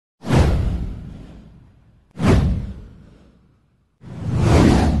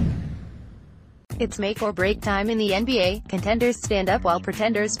It's make or break time in the NBA, contenders stand up while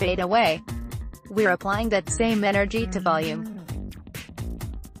pretenders fade away. We're applying that same energy to volume.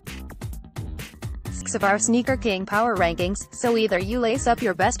 6 of our Sneaker King Power Rankings, so either you lace up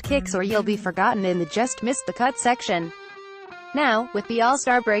your best kicks or you'll be forgotten in the just missed the cut section. Now, with the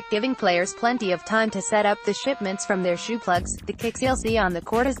All-Star break giving players plenty of time to set up the shipments from their shoe plugs, the kicks you'll see on the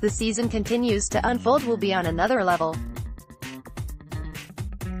court as the season continues to unfold will be on another level.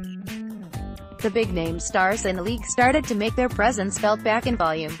 The big-name stars in the league started to make their presence felt back in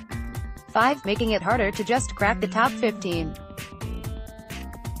volume 5, making it harder to just crack the top 15.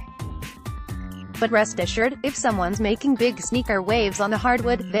 But rest assured, if someone's making big sneaker waves on the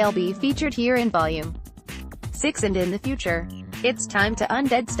hardwood, they'll be featured here in volume 6 and in the future. It's time to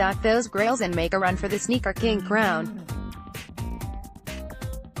undead stock those grails and make a run for the Sneaker King crown.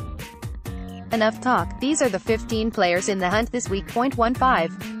 Enough talk, these are the 15 players in the hunt this week.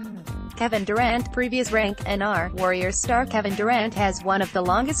 15. Kevin Durant, previous rank, NR, Warriors star Kevin Durant has one of the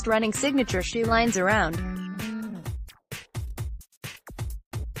longest-running signature shoe lines around.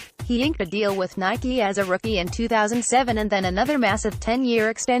 He inked a deal with Nike as a rookie in 2007 and then another massive 10-year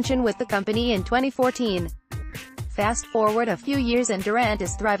extension with the company in 2014. Fast forward a few years and Durant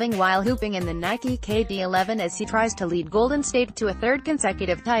is thriving while hooping in the Nike KD11 as he tries to lead Golden State to a third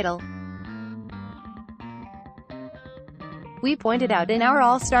consecutive title. We pointed out in our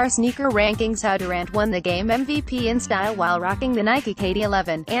All-Star Sneaker Rankings how Durant won the game MVP in style while rocking the Nike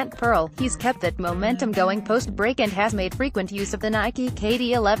KD11 Ant Pearl. He's kept that momentum going post-break and has made frequent use of the Nike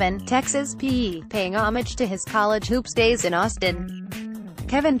KD11 Texas PE, paying homage to his college hoops days in Austin.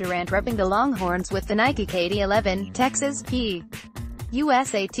 Kevin Durant repping the Longhorns with the Nike KD11 Texas PE.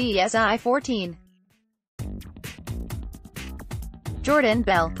 USA TSI 14. Jordan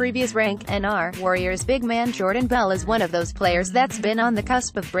Bell, previous rank, NR, Warriors big man Jordan Bell is one of those players that's been on the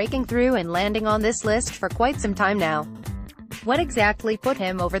cusp of breaking through and landing on this list for quite some time now. What exactly put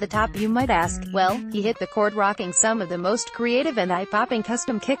him over the top, you might ask? Well, he hit the court rocking some of the most creative and eye-popping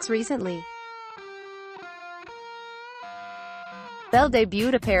custom kicks recently. Bell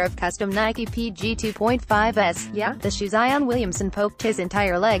debuted a pair of custom Nike PG 2.5s, yeah, the shoe Zion Williamson poked his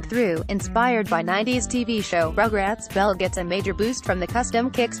entire leg through. Inspired by 90s TV show Rugrats, Bell gets a major boost from the custom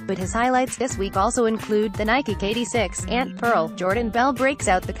kicks, but his highlights this week also include the Nike KD6 Ant Pearl. Jordan Bell breaks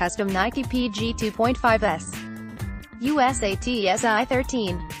out the custom Nike PG 2.5s. USA TSI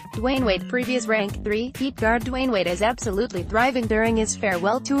 13. Dwayne Wade, previous rank, 3, Heat guard Dwayne Wade is absolutely thriving during his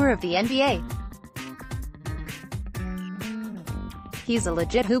farewell tour of the NBA. He's a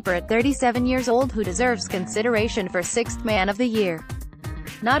legit hooper at 37 years old who deserves consideration for 6th Man of the Year.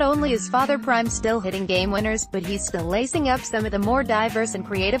 Not only is Father Prime still hitting game winners, but he's still lacing up some of the more diverse and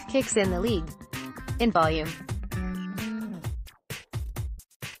creative kicks in the league. In volume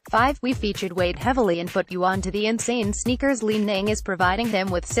 5, we featured Wade heavily and put you on to the insane sneakers Li Ning is providing him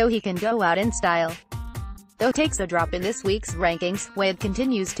with so he can go out in style. Though takes a drop in this week's rankings, Wade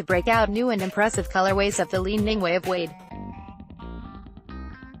continues to break out new and impressive colorways of the Li Ning way of Wade.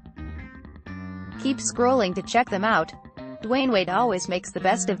 Keep scrolling to check them out. Dwayne Wade always makes the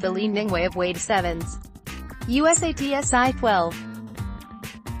best of the Li Ning way of Wade 7s. USA TSI 12.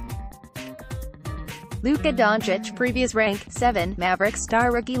 Luka Doncic, previous rank, 7, Mavericks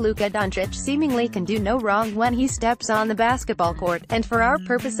star rookie Luka Doncic seemingly can do no wrong when he steps on the basketball court, and for our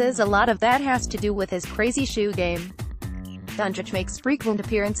purposes a lot of that has to do with his crazy shoe game. Doncic makes frequent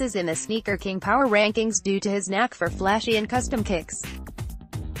appearances in the Sneaker King Power Rankings due to his knack for flashy and custom kicks.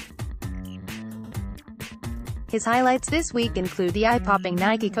 His highlights this week include the eye-popping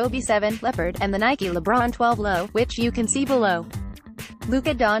Nike Kobe 7 Leopard and the Nike LeBron 12 Low, which you can see below.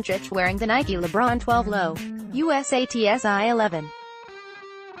 Luka Doncic wearing the Nike LeBron 12 Low. USA TSI 11.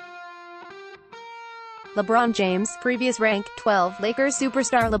 LeBron James, previous rank, 12, Lakers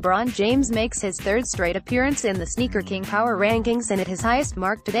superstar LeBron James makes his 3rd straight appearance in the Sneaker King Power Rankings and at his highest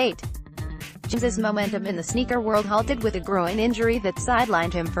mark to date. James's momentum in the sneaker world halted with a groin injury that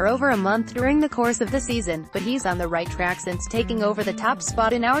sidelined him for over a month during the course of the season, but he's on the right track since taking over the top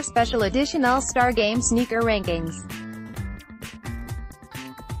spot in our special edition All-Star Game Sneaker Rankings.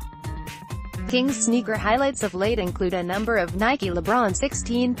 King's sneaker highlights of late include a number of Nike LeBron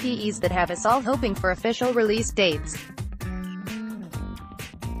 16 PEs that have us all hoping for official release dates.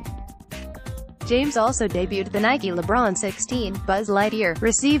 James also debuted the Nike LeBron 16 Buzz Lightyear,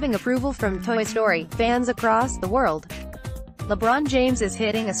 receiving approval from Toy Story fans across the world. LeBron James is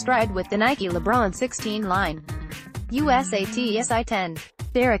hitting a stride with the Nike LeBron 16 line. USA TSI 10.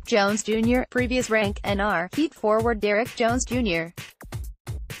 Derrick Jones Jr., previous rank, NR, Heat forward Derrick Jones Jr.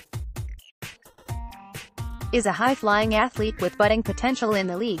 is a high-flying athlete with budding potential in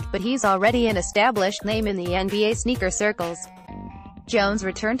the league, but he's already an established name in the NBA sneaker circles. Jones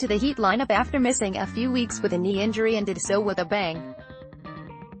returned to the Heat lineup after missing a few weeks with a knee injury and did so with a bang.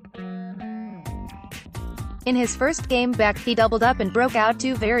 In his first game back, he doubled up and broke out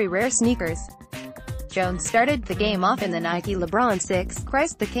two very rare sneakers. Jones started the game off in the Nike LeBron 6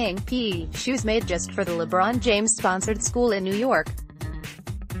 Christ the King PE shoes made just for the LeBron James-sponsored school in New York.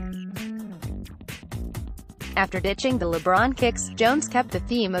 After ditching the LeBron kicks, Jones kept the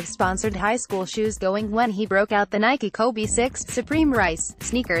theme of sponsored high school shoes going when he broke out the Nike Kobe 6 Supreme Rice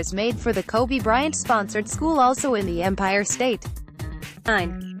sneakers made for the Kobe Bryant-sponsored school also in the Empire State.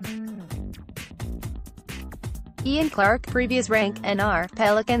 9. Ian Clark, previous rank, NR,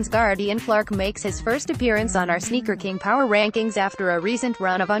 Pelicans guard Ian Clark makes his first appearance on our Sneaker King Power Rankings after a recent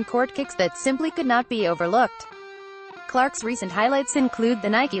run of on-court kicks that simply could not be overlooked. Clark's recent highlights include the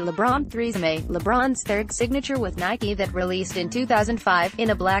Nike LeBron 3 LeBron's third signature with Nike that released in 2005,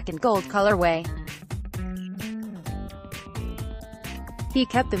 in a black and gold colorway. He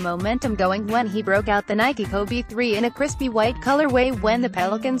kept the momentum going when he broke out the Nike Kobe 3 in a crispy white colorway when the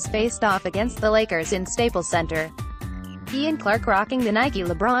Pelicans faced off against the Lakers in Staples Center. Ian Clark rocking the Nike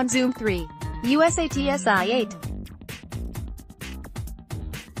LeBron Zoom 3. USATSI 8.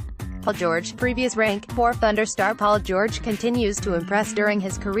 Paul George, previous rank, 4 Thunder star Paul George continues to impress during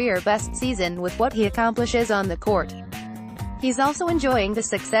his career-best season with what he accomplishes on the court. He's also enjoying the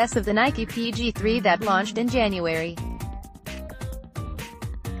success of the Nike PG3 that launched in January.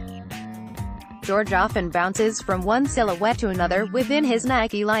 George often bounces from one silhouette to another within his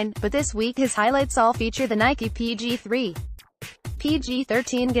Nike line, but this week his highlights all feature the Nike PG3.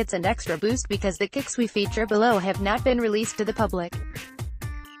 PG13 gets an extra boost because the kicks we feature below have not been released to the public.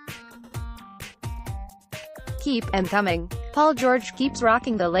 Keep 'em coming. Paul George keeps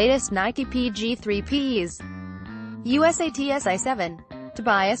rocking the latest Nike PG3 PEs. USATSI 7.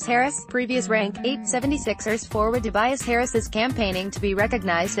 Tobias Harris, previous rank, 8 76ers forward Tobias Harris is campaigning to be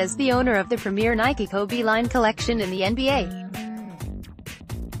recognized as the owner of the premier Nike Kobe line collection in the NBA.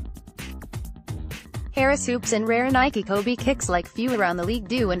 Harris hoops in rare Nike Kobe kicks like few around the league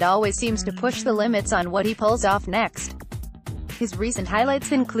do and always seems to push the limits on what he pulls off next. His recent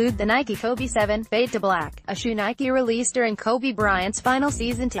highlights include the Nike Kobe 7 Fade to Black, a shoe Nike released during Kobe Bryant's final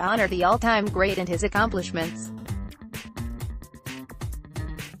season to honor the all-time great and his accomplishments.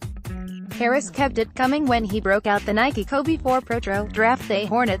 Harris kept it coming when he broke out the Nike Kobe 4 Protro Draft Day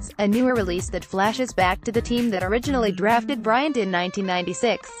Hornets, a newer release that flashes back to the team that originally drafted Bryant in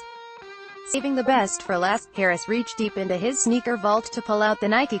 1996. Saving the best for last, Harris reached deep into his sneaker vault to pull out the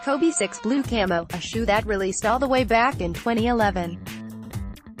Nike Kobe 6 Blue Camo, a shoe that released all the way back in 2011.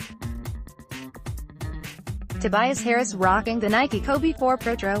 Tobias Harris rocking the Nike Kobe 4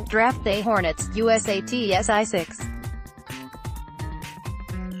 Protro Draft Day Hornets, USATSI 6.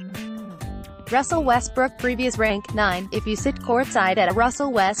 Russell Westbrook, previous rank, 9. If you sit courtside at a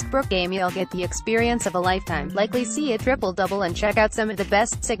Russell Westbrook game you'll get the experience of a lifetime, likely see a triple-double and check out some of the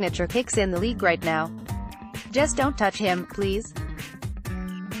best signature kicks in the league right now. Just don't touch him, please.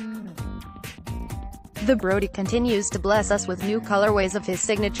 The Brody continues to bless us with new colorways of his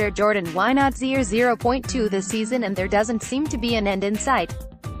signature Jordan Why Not Zero 0.2 this season and there doesn't seem to be an end in sight.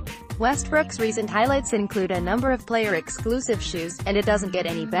 Westbrook's recent highlights include a number of player-exclusive shoes, and it doesn't get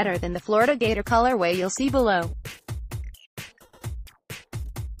any better than the Florida Gator colorway you'll see below.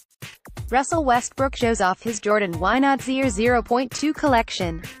 Russell Westbrook shows off his Jordan Why Not Zero 0.2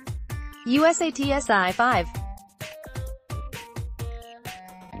 collection. USATSI 5.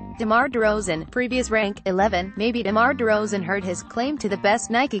 DeMar DeRozan, previous rank, 11. Maybe DeMar DeRozan heard his claim to the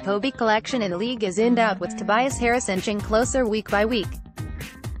best Nike Kobe collection in the league is in doubt with Tobias Harris inching closer week by week.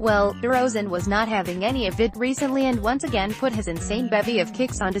 Well, DeRozan was not having any of it recently and once again put his insane bevy of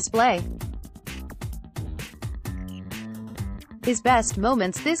kicks on display. His best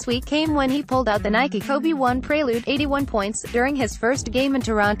moments this week came when he pulled out the Nike Kobe 1 Prelude 81 points during his first game in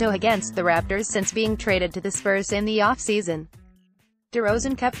Toronto against the Raptors since being traded to the Spurs in the off-season.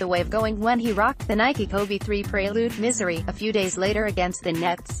 DeRozan kept the wave going when he rocked the Nike Kobe 3 Prelude Misery a few days later against the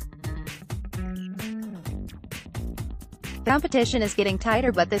Nets. Competition is getting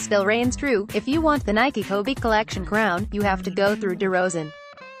tighter but this still reigns true. If you want the Nike Kobe collection crown, you have to go through DeRozan.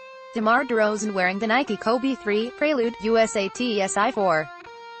 DeMar DeRozan wearing the Nike Kobe 3 Prelude, USATSI 4.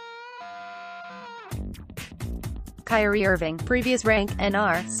 Kyrie Irving, previous rank,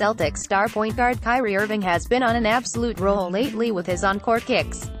 NR, Celtics star point guard Kyrie Irving has been on an absolute roll lately with his on-court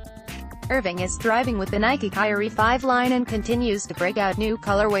kicks. Irving is thriving with the Nike Kyrie 5 line and continues to break out new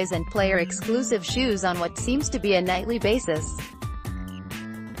colorways and player-exclusive shoes on what seems to be a nightly basis.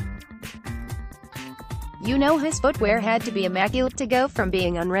 You know his footwear had to be immaculate to go from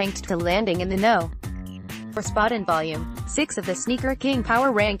being unranked to landing in the know. For spot in Volume 6 of the Sneaker King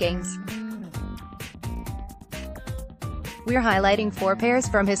Power Rankings, we're highlighting 4 pairs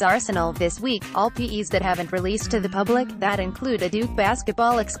from his arsenal this week, all PEs that haven't released to the public, that include a Duke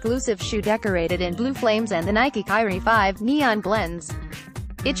basketball exclusive shoe decorated in blue flames and the Nike Kyrie 5 neon blends.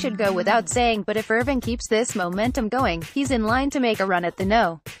 It should go without saying, but if Irving keeps this momentum going, he's in line to make a run at the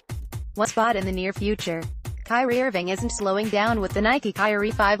know. One spot in the near future. Kyrie Irving isn't slowing down with the Nike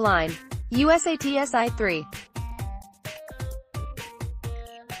Kyrie 5 line. USATSI 3.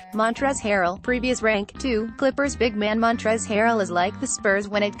 Montrezl Harrell, previous rank 2, Clippers big man Montrezl Harrell is like the Spurs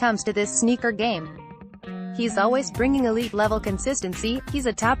when it comes to this sneaker game. He's always bringing elite-level consistency, he's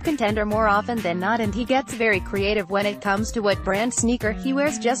a top contender more often than not, and he gets very creative when it comes to what brand sneaker he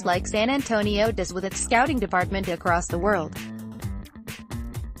wears, just like San Antonio does with its scouting department across the world.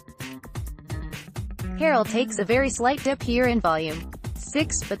 Harrell takes a very slight dip here in Volume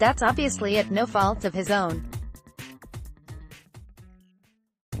 6, but that's obviously at no fault of his own.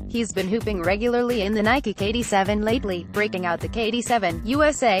 He's been hooping regularly in the Nike KD7 lately, breaking out the KD7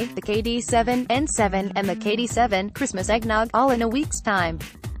 USA, the KD7 N7, and the KD7 Christmas Eggnog, all in a week's time.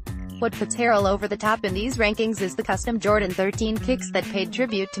 What puts Harrell over the top in these rankings is the custom Jordan 13 kicks that paid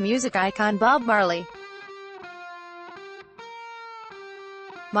tribute to music icon Bob Marley.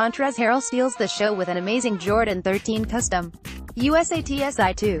 Montrezl Harrell steals the show with an amazing Jordan 13 custom.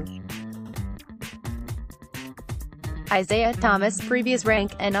 USATSI 2. Isaiah Thomas, previous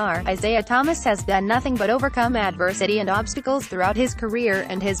rank NR. Isaiah Thomas has done nothing but overcome adversity and obstacles throughout his career,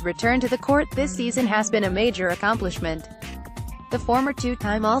 and his return to the court this season has been a major accomplishment. The former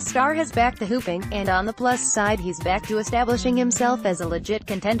two-time All-Star has back to hooping, and on the plus side he's back to establishing himself as a legit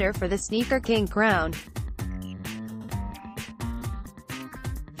contender for the Sneaker King crown.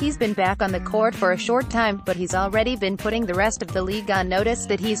 He's been back on the court for a short time, but he's already been putting the rest of the league on notice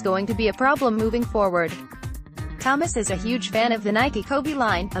that he's going to be a problem moving forward. Thomas is a huge fan of the Nike Kobe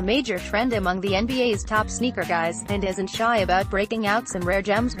line, a major trend among the NBA's top sneaker guys, and isn't shy about breaking out some rare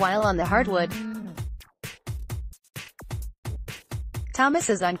gems while on the hardwood.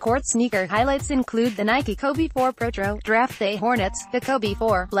 Thomas's on-court sneaker highlights include the Nike Kobe 4 Protro Draft Day Hornets, the Kobe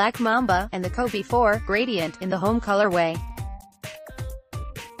 4 Black Mamba, and the Kobe 4 Gradient in the home colorway.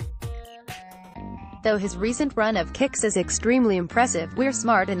 Though his recent run of kicks is extremely impressive, we're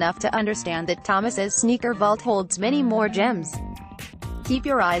smart enough to understand that Thomas's sneaker vault holds many more gems. Keep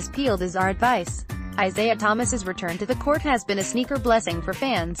your eyes peeled is our advice. Isaiah Thomas's return to the court has been a sneaker blessing for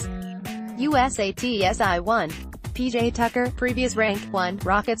fans. USATSI 1. PJ Tucker, previous rank 1,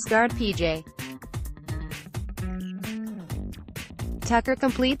 Rockets guard PJ Tucker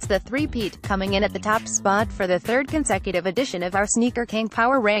completes the three-peat, coming in at the top spot for the third consecutive edition of our Sneaker King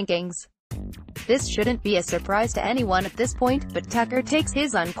Power Rankings. This shouldn't be a surprise to anyone at this point, but Tucker takes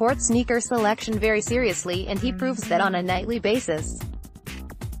his on-court sneaker selection very seriously, and he proves that on a nightly basis.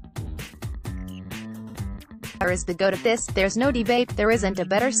 Tucker is the GOAT at this, there's no debate, there isn't a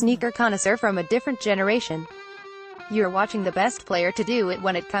better sneaker connoisseur from a different generation. You're watching the best player to do it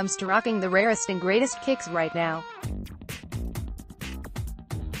when it comes to rocking the rarest and greatest kicks right now.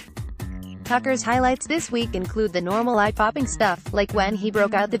 Tucker's highlights this week include the normal eye-popping stuff, like when he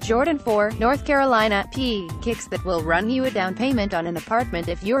broke out the Jordan 4 North Carolina PE kicks that will run you a down payment on an apartment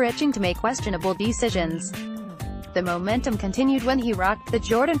if you're itching to make questionable decisions. The momentum continued when he rocked the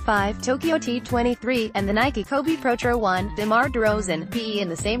Jordan 5 Tokyo T23 and the Nike Kobe Protro 1 DeMar DeRozan PE in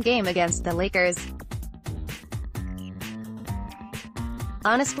the same game against the Lakers.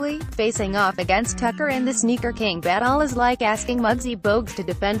 Honestly, facing off against Tucker in the Sneaker King battle is like asking Muggsy Bogues to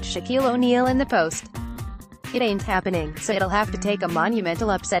defend Shaquille O'Neal in the post. It ain't happening, so it'll have to take a monumental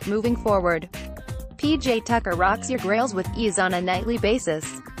upset moving forward. PJ Tucker rocks your grails with ease on a nightly basis.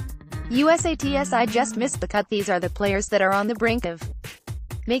 USATSI just missed the cut. These are the players that are on the brink of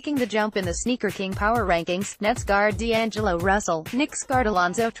making the jump in the Sneaker King Power Rankings: Nets guard D'Angelo Russell, Knicks guard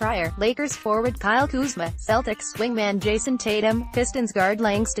Alonzo Trier, Lakers forward Kyle Kuzma, Celtics wingman Jason Tatum, Pistons guard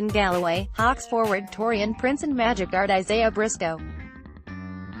Langston Galloway, Hawks forward Taurean Prince, and Magic guard Isaiah Briscoe.